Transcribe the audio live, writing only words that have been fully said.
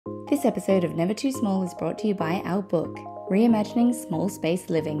This episode of Never Too Small is brought to you by our book, Reimagining Small Space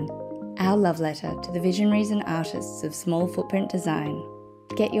Living, our love letter to the visionaries and artists of small footprint design.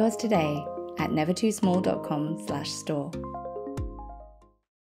 Get yours today at nevertoosmall.com/store.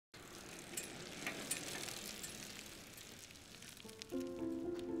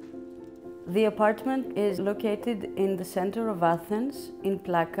 The apartment is located in the center of Athens, in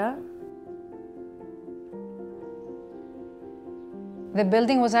Plaka. The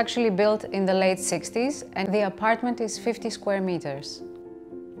building was actually built in the late 60s and the apartment is 50 square meters.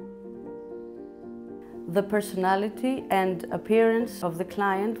 The personality and appearance of the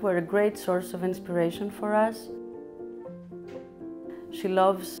client were a great source of inspiration for us. She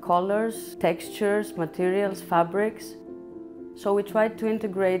loves colors, textures, materials, fabrics, so we tried to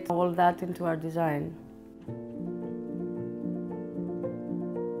integrate all that into our design.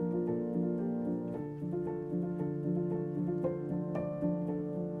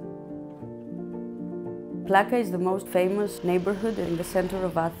 Plaka is the most famous neighborhood in the center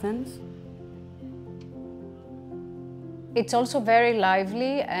of Athens. It's also very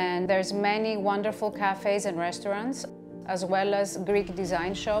lively and there's many wonderful cafes and restaurants, as well as Greek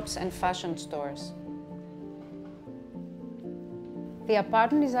design shops and fashion stores. The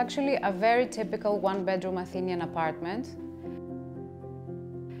apartment is actually a very typical one-bedroom Athenian apartment.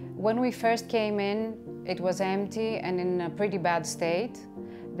 When we first came in, it was empty and in a pretty bad state.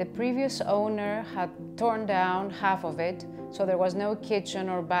 The previous owner had torn down half of it, so there was no kitchen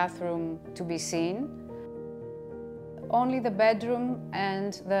or bathroom to be seen. Only the bedroom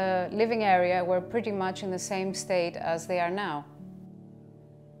and the living area were pretty much in the same state as they are now.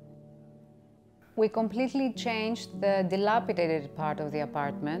 We completely changed the dilapidated part of the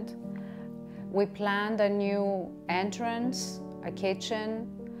apartment. We planned a new entrance, a kitchen,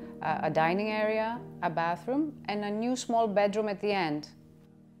 a dining area, a bathroom, and a new small bedroom at the end.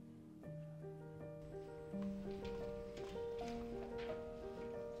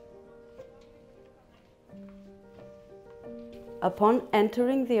 Upon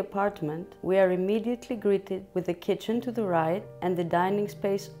entering the apartment, we are immediately greeted with the kitchen to the right and the dining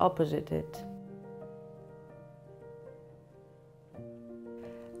space opposite it.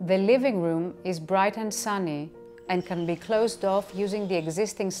 The living room is bright and sunny and can be closed off using the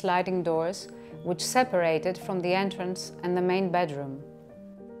existing sliding doors, which separate it from the entrance and the main bedroom.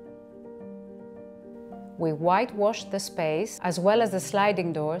 We whitewashed the space as well as the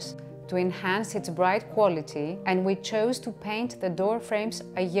sliding doors to enhance its bright quality, and we chose to paint the door frames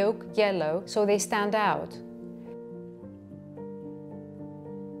a yolk yellow so they stand out.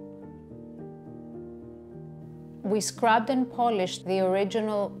 We scrubbed and polished the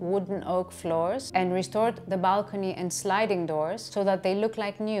original wooden oak floors and restored the balcony and sliding doors so that they look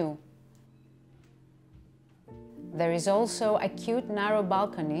like new. There is also a cute narrow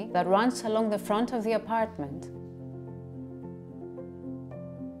balcony that runs along the front of the apartment.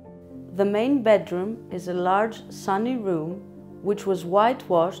 The main bedroom is a large, sunny room which was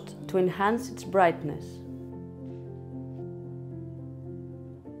whitewashed to enhance its brightness.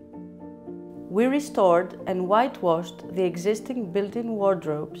 We restored and whitewashed the existing built-in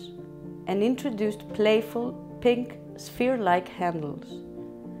wardrobes and introduced playful, pink, sphere-like handles.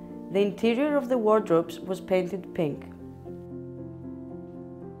 The interior of the wardrobes was painted pink.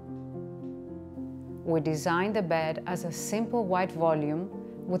 We designed the bed as a simple white volume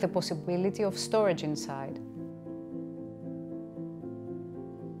with the possibility of storage inside.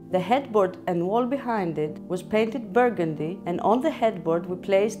 The headboard and wall behind it was painted burgundy, and on the headboard we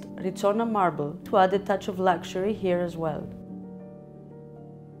placed Ritsona marble to add a touch of luxury here as well.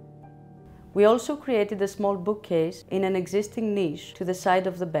 We also created a small bookcase in an existing niche to the side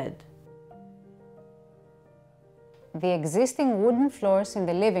of the bed. The existing wooden floors in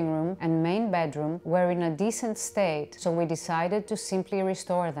the living room and main bedroom were in a decent state, so we decided to simply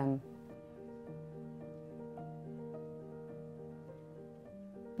restore them.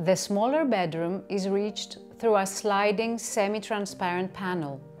 The smaller bedroom is reached through a sliding semi-transparent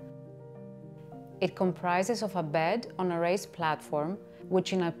panel. It comprises of a bed on a raised platform,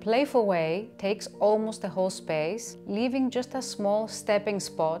 which in a playful way takes almost the whole space, leaving just a small stepping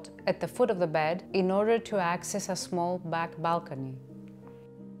spot at the foot of the bed in order to access a small back balcony.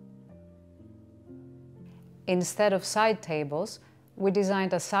 Instead of side tables, we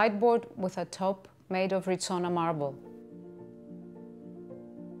designed a sideboard with a top made of Ritsona marble.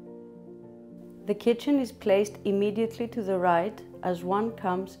 The kitchen is placed immediately to the right as one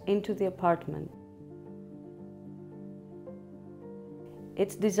comes into the apartment.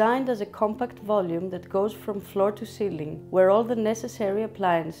 It's designed as a compact volume that goes from floor to ceiling, where all the necessary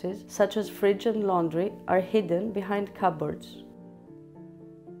appliances, such as fridge and laundry, are hidden behind cupboards.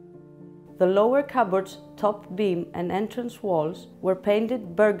 The lower cupboard's top beam and entrance walls were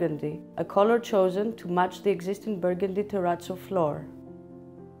painted burgundy, a color chosen to match the existing burgundy terrazzo floor.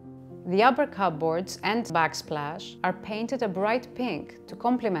 The upper cupboards and backsplash are painted a bright pink to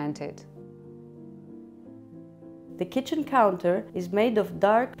complement it. The kitchen counter is made of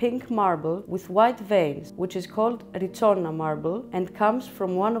dark pink marble with white veins, which is called Ritsona marble and comes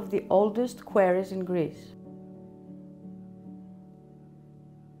from one of the oldest quarries in Greece.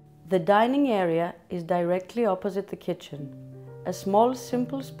 The dining area is directly opposite the kitchen, a small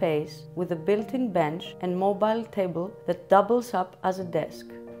simple space with a built-in bench and mobile table that doubles up as a desk.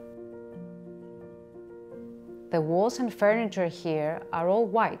 The walls and furniture here are all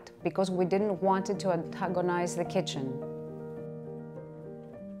white because we didn't want it to antagonize the kitchen.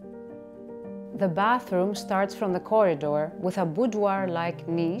 The bathroom starts from the corridor with a boudoir-like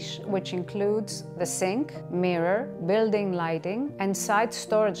niche which includes the sink, mirror, built-in lighting and side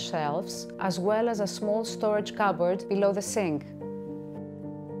storage shelves, as well as a small storage cupboard below the sink.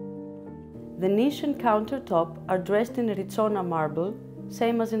 The niche and countertop are dressed in Ritsona marble,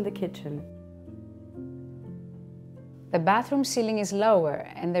 same as in the kitchen. The bathroom ceiling is lower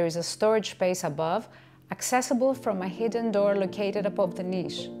and there is a storage space above, accessible from a hidden door located above the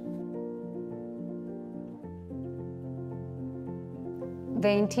niche. The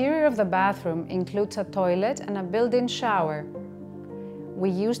interior of the bathroom includes a toilet and a built-in shower.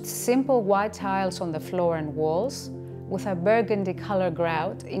 We used simple white tiles on the floor and walls with a burgundy color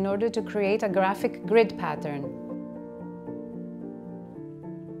grout in order to create a graphic grid pattern.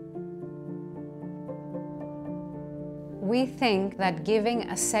 We think that giving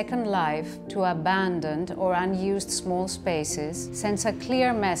a second life to abandoned or unused small spaces sends a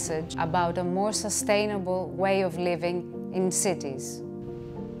clear message about a more sustainable way of living in cities.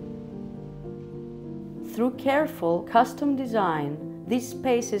 Through careful, custom design, these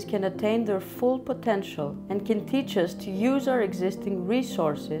spaces can attain their full potential and can teach us to use our existing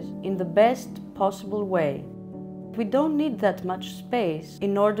resources in the best possible way. We don't need that much space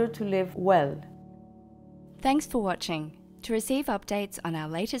in order to live well. Thanks for watching. To receive updates on our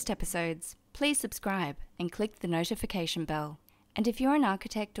latest episodes, please subscribe and click the notification bell. And if you're an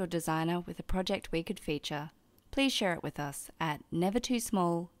architect or designer with a project we could feature, please share it with us at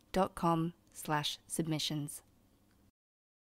nevertoosmall.com/submissions.